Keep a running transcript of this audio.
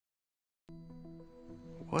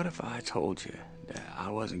What if I told you that I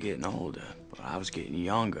wasn't getting older, but I was getting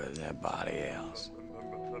younger than everybody else?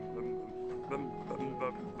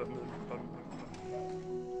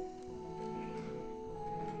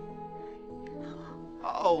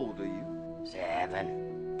 How old are you?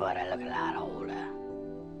 7, but I look a lot older.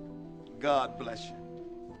 God bless you.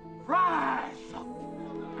 Rise!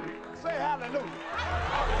 Say hallelujah.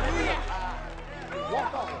 Hallelujah.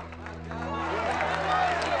 Walk on.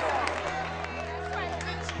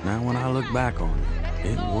 Now when I look back on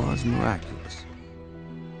it, it was miraculous.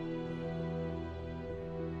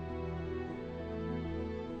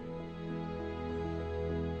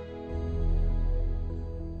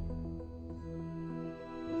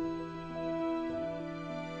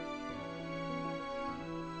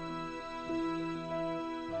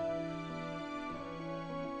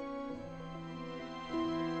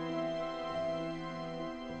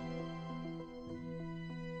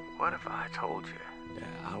 What if I told you that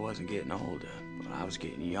I wasn't getting older, but I was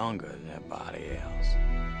getting younger than everybody else?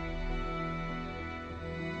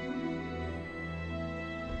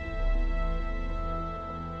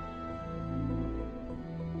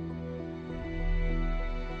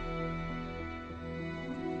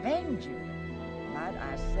 Benjamin, might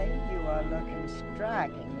I say you are looking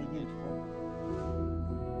strikingly youthful.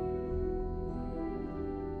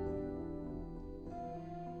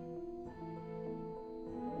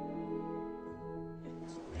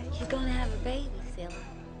 She's gonna have a baby, silly.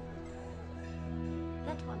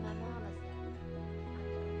 That's what my mama said.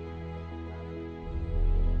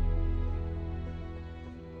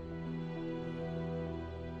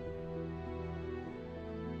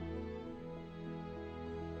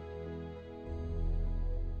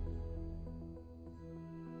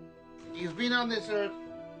 You've been on this earth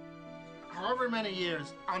however many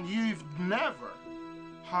years, and you've never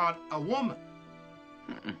had a woman.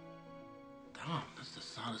 Damn, that's the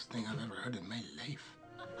saddest thing I've ever heard in my life.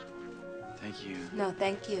 Thank you. No,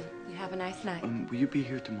 thank you. You have a nice night. Will you be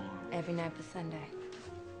here tomorrow? Every night but Sunday.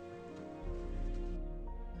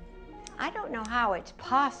 I don't know how it's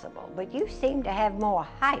possible, but you seem to have more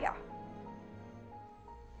hair.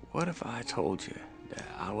 What if I told you that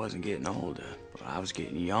I wasn't getting older, but I was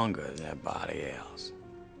getting younger than everybody else?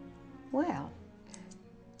 Well,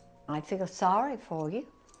 I feel sorry for you.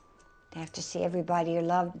 To have to see everybody you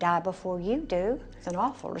love die before you do. It's an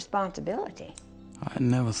awful responsibility. I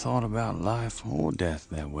never thought about life or death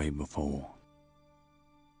that way before.